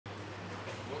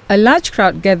A large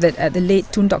crowd gathered at the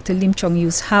late Tun Dr. Lim Chong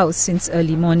Eu's house since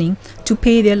early morning to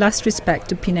pay their last respect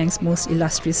to Penang's most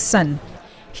illustrious son.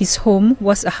 His home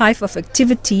was a hive of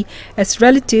activity as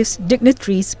relatives,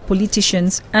 dignitaries,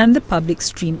 politicians and the public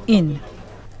streamed in.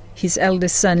 His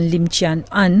eldest son Lim Chian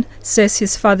An says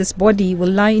his father's body will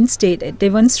lie in state at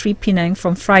Dewan Sri Pinang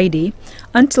from Friday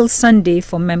until Sunday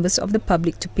for members of the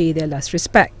public to pay their last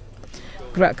respect.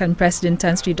 Gerakan President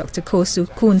Tan Sri Dr. Koh Soo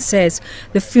Koon says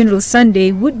the funeral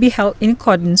Sunday would be held in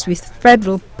accordance with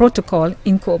federal protocol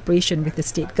in cooperation with the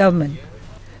state government.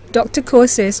 Dr. Koh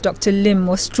says Dr. Lim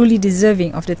was truly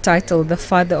deserving of the title the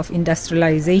father of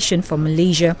industrialization for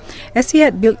Malaysia, as he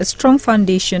had built a strong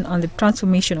foundation on the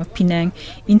transformation of Penang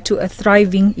into a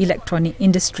thriving electronic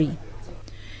industry.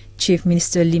 Chief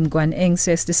Minister Lim Guan Eng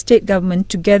says the state government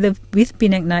together with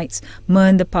Penang Knights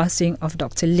mourn the passing of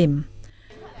Dr. Lim.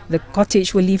 The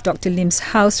cottage will leave Dr. Lim's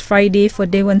house Friday for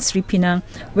Dewan Sri Pinang,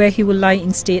 where he will lie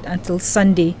in state until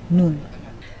Sunday noon.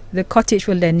 The cottage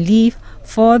will then leave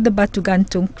for the Batu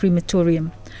Gantung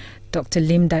crematorium. Dr.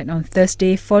 Lim died on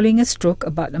Thursday following a stroke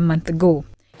about a month ago.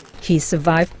 He is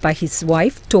survived by his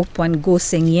wife, Toh Puan Goh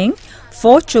Seng Yeng,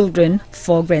 4 children,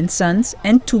 4 grandsons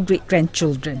and 2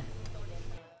 great-grandchildren.